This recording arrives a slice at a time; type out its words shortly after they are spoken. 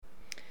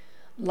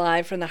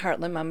Live from the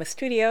Heartland Mama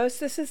Studios,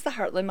 this is the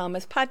Heartland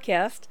Mamas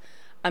Podcast.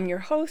 I'm your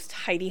host,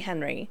 Heidi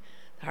Henry.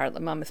 The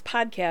Heartland Mamas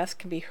Podcast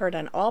can be heard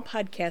on all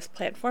podcast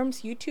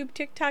platforms, YouTube,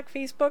 TikTok,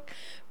 Facebook,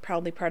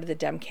 proudly part of the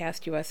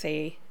Demcast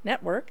USA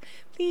network.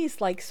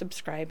 Please like,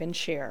 subscribe, and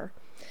share.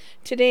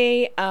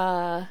 Today,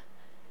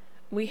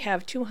 we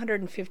have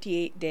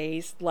 258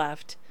 days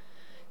left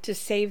to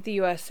save the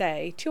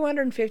USA.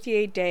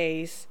 258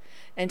 days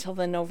until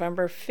the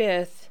November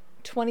 5th,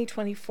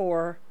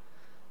 2024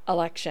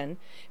 election.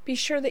 Be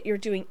sure that you're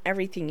doing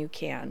everything you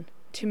can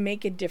to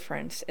make a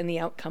difference in the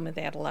outcome of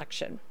that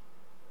election.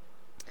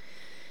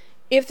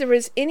 If there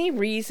is any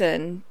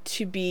reason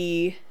to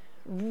be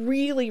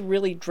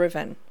really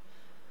driven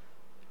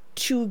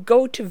to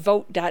go to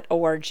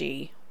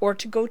vote.org or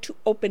to go to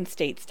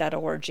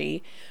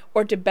openstates.org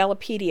or to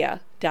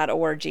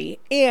Ballotpedia.org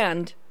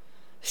and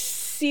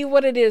see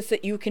what it is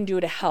that you can do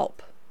to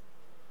help,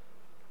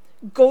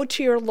 go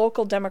to your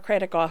local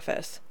Democratic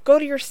office. Go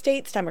to your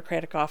state's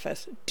Democratic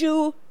office.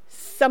 Do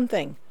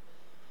something.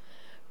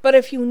 But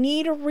if you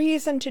need a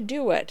reason to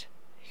do it,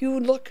 you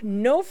look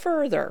no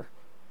further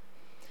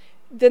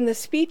than the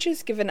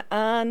speeches given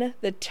on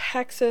the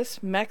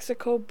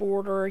Texas-Mexico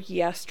border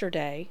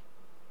yesterday,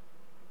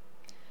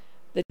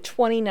 the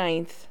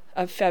 29th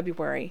of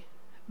February,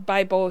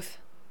 by both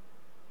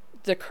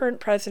the current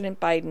President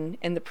Biden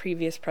and the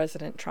previous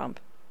President Trump.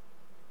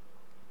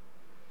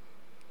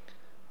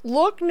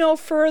 Look no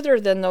further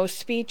than those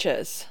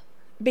speeches,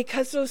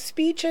 because those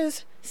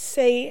speeches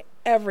say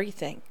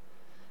everything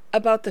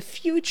about the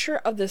future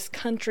of this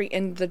country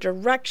and the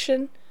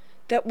direction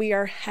that we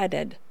are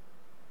headed,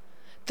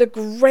 the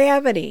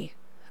gravity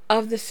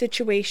of the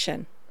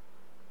situation.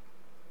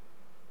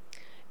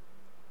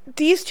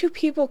 These two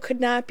people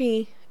could not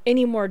be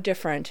any more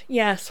different.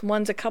 Yes,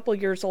 one's a couple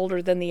years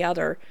older than the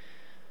other,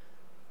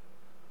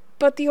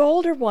 but the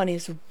older one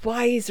is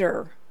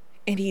wiser,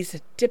 and he's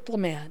a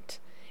diplomat.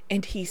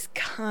 And he's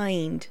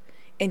kind,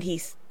 and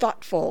he's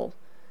thoughtful,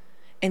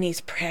 and he's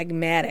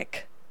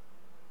pragmatic.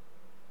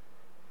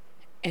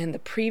 And the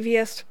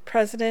previous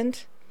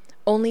president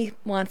only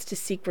wants to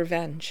seek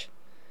revenge.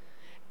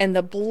 And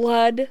the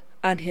blood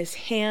on his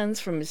hands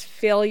from his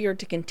failure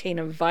to contain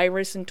a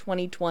virus in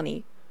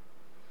 2020,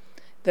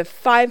 the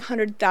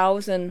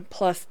 500,000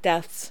 plus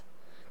deaths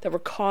that were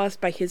caused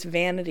by his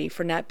vanity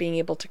for not being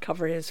able to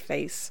cover his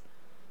face.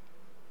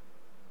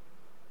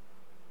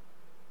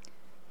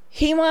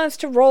 He wants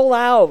to roll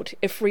out,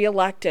 if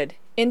reelected,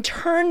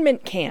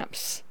 internment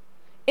camps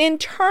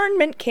and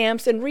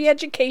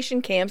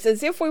re-education camps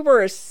as if we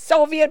were a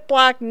Soviet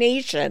bloc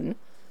nation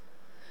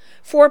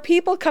for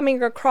people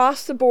coming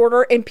across the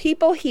border and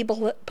people he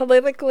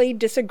politically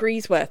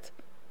disagrees with.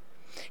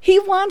 He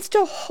wants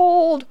to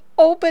hold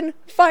open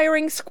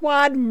firing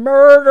squad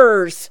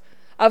murders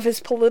of his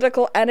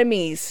political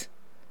enemies.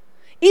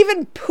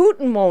 Even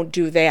Putin won't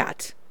do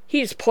that.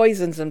 He just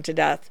poisons them to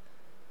death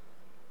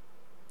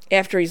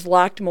after he's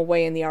locked them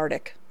away in the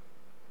Arctic.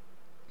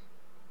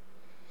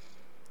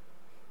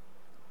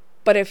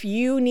 But if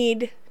you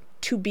need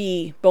to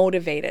be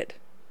motivated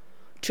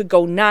to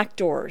go knock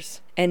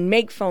doors and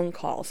make phone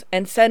calls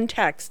and send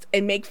texts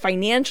and make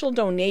financial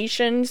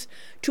donations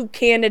to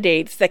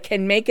candidates that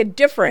can make a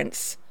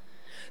difference,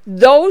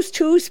 those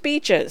two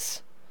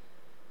speeches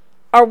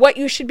are what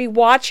you should be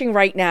watching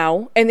right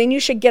now, and then you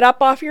should get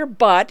up off your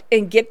butt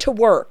and get to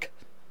work.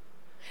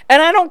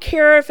 And I don't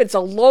care if it's a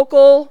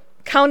local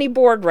county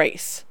board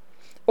race,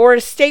 or a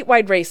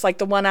statewide race like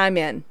the one I'm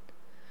in,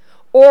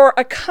 or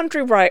a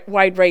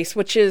countrywide race,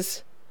 which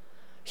is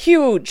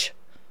huge.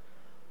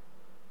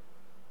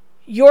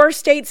 Your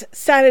state's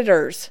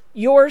senators,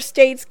 your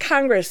state's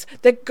Congress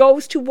that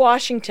goes to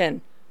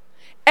Washington.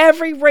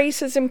 Every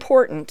race is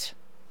important.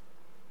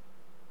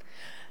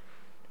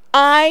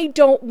 I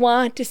don't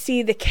want to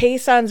see the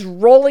caissons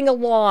rolling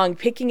along,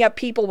 picking up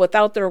people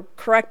without their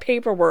correct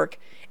paperwork,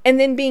 and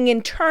then being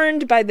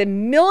interned by the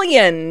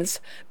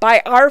millions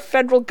by our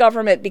federal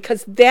government,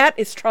 because that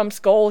is Trump's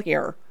goal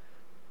here.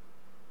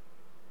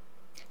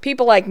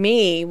 People like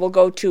me will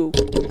go to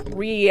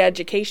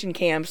re-education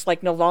camps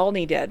like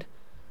Navalny did.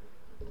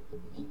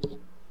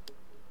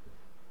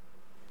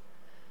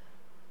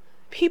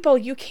 People,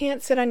 you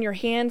can't sit on your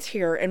hands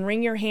here and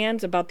wring your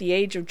hands about the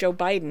age of Joe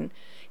Biden.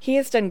 He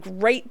has done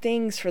great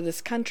things for this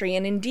country,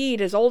 and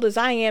indeed, as old as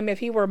I am,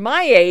 if he were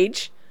my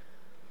age,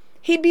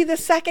 he'd be the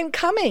second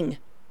coming.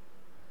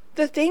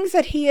 The things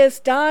that he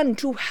has done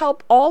to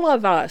help all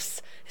of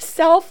us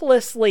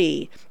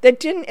selflessly,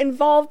 that didn't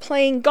involve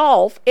playing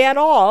golf at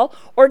all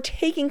or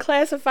taking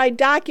classified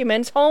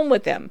documents home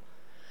with him.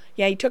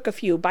 Yeah, he took a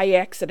few by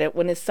accident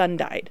when his son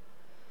died.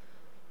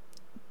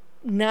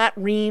 Not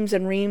reams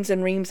and reams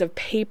and reams of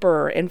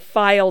paper and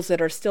files that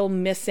are still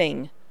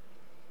missing.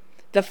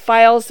 The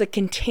files that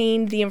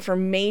contained the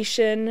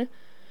information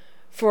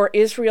for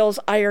Israel's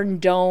Iron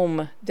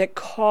Dome that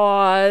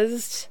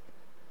caused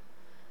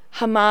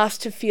Hamas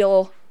to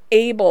feel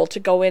able to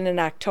go in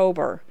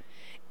October,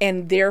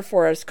 and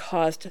therefore has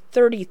caused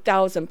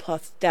 30,000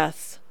 plus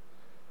deaths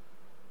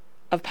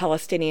of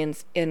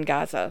Palestinians in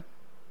Gaza.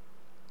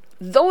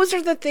 Those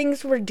are the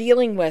things we're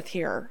dealing with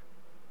here.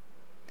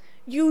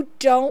 You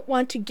don't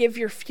want to give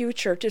your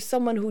future to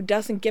someone who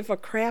doesn't give a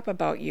crap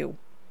about you.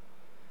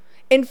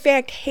 In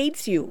fact,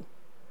 hates you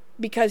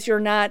because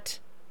you're not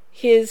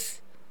his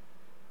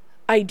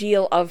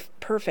ideal of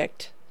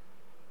perfect.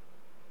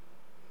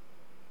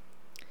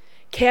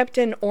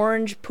 Captain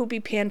Orange Poopy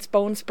Pants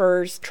Bone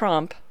Spurs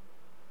Trump,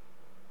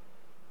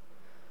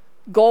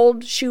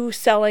 gold shoe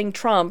selling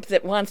Trump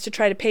that wants to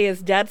try to pay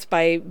his debts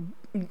by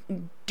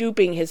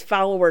duping his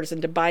followers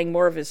into buying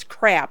more of his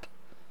crap,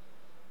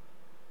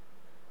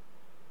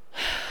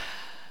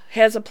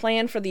 has a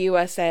plan for the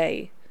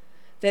USA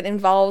that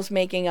involves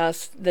making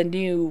us the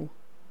new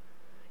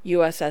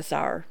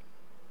USSR.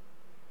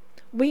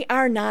 We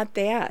are not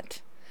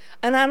that.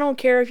 And I don't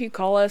care if you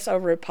call us a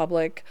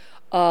republic,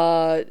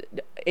 a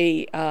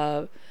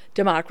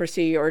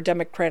democracy, or a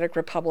democratic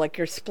republic.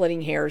 You're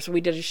splitting hairs.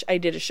 I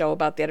did a show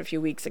about that a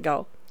few weeks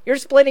ago. You're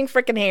splitting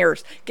frickin'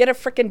 hairs. Get a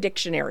frickin'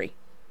 dictionary.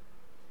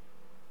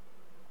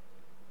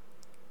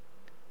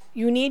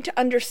 You need to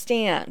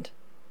understand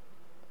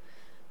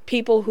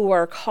people who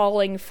are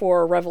calling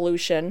for a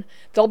revolution.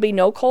 There'll be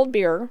no cold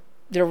beer.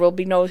 There will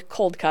be no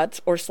cold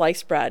cuts or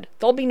sliced bread.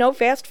 There'll be no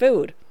fast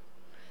food.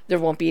 There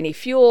won't be any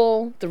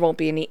fuel. There won't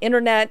be any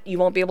internet. You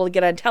won't be able to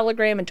get on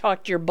Telegram and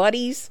talk to your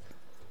buddies.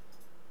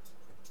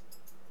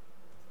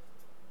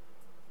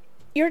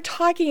 You're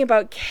talking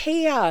about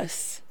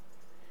chaos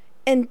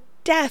and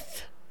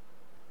death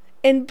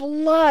and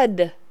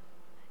blood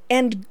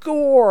and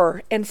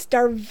gore and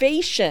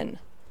starvation.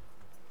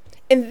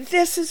 And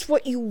this is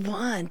what you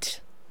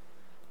want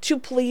to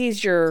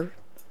please your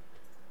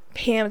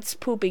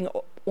pants-pooping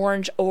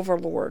orange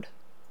overlord.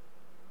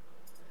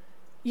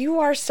 You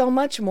are so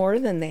much more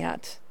than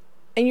that.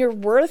 And you're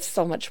worth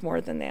so much more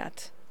than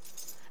that.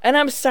 And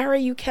I'm sorry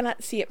you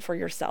cannot see it for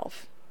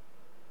yourself.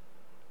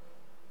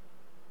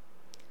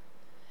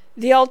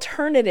 The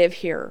alternative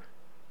here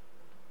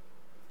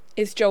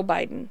is Joe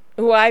Biden,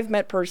 who I've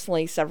met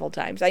personally several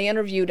times. I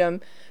interviewed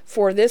him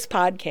for this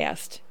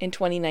podcast in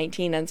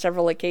 2019 on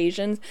several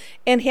occasions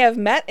and have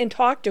met and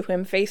talked to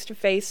him face to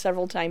face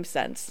several times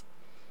since.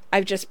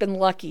 I've just been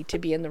lucky to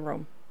be in the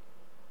room.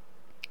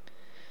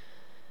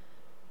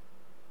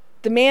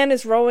 The man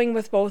is rowing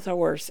with both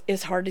oars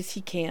as hard as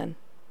he can.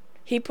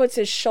 He puts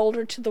his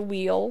shoulder to the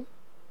wheel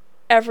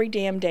every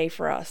damn day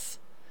for us.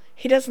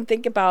 He doesn't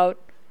think about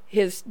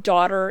his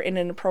daughter in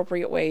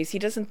inappropriate ways. He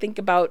doesn't think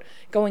about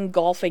going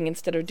golfing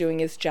instead of doing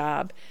his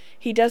job.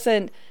 He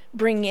doesn't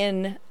bring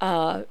in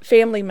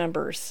family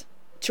members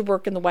to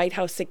work in the White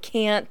House that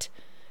can't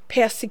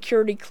pass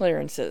security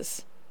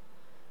clearances.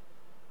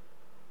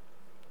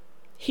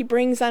 He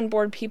brings on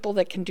board people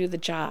that can do the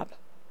job.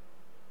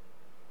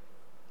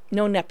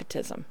 No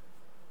nepotism.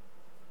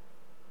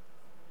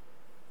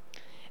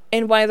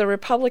 And while the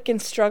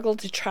Republicans struggle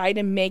to try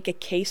to make a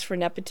case for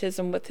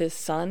nepotism with his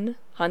son,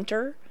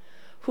 Hunter,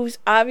 who's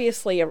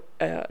obviously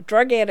a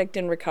drug addict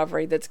in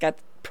recovery that's got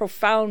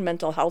profound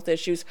mental health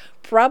issues,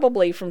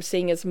 probably from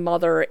seeing his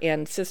mother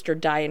and sister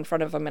die in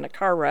front of him in a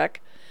car wreck,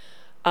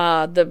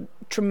 the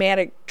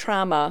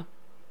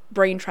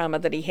brain trauma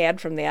that he had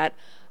from that.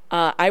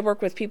 I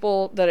work with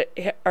people that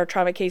are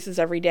trauma cases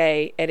every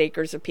day at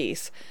Acres of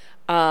Peace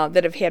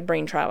that have had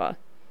brain trauma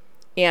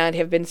and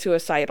have been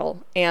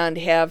suicidal and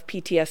have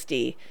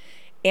PTSD.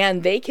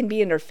 And they can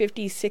be in their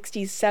 50s,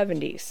 60s,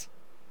 70s.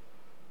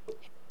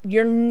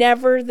 You're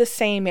never the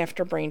same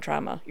after brain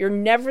trauma. You're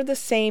never the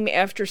same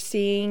after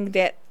seeing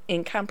that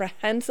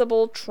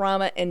incomprehensible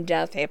trauma and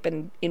death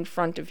happen in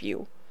front of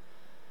you.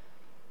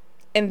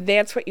 And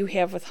that's what you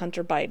have with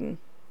Hunter Biden.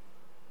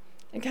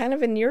 And kind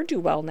of a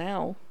ne'er-do-well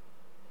now.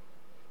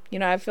 You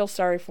know, I feel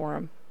sorry for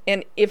him.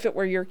 And if it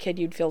were your kid,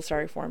 you'd feel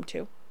sorry for him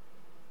too.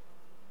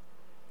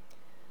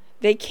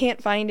 They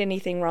can't find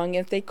anything wrong.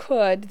 If they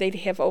could, they'd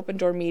have open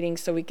door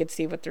meetings so we could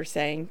see what they're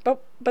saying.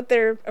 But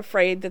they're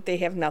afraid that they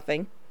have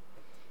nothing.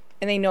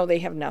 And they know they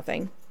have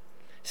nothing.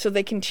 So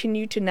they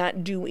continue to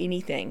not do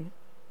anything.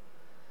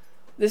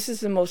 This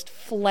is the most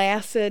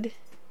flaccid,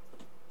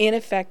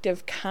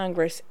 ineffective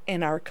Congress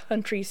in our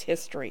country's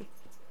history.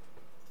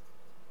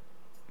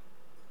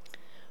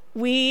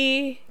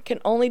 We can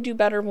only do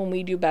better when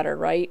we do better,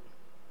 right?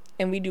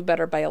 And we do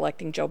better by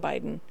electing Joe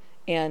Biden.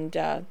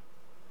 And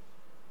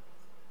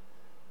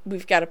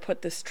we've got to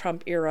put this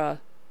Trump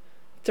era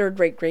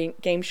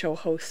third-rate game show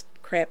host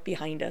crap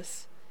behind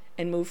us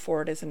and move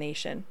forward as a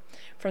nation.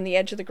 From the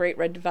edge of the Great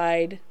Red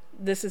Divide,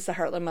 this is the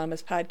Heartland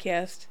Mamas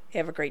podcast.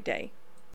 Have a great day.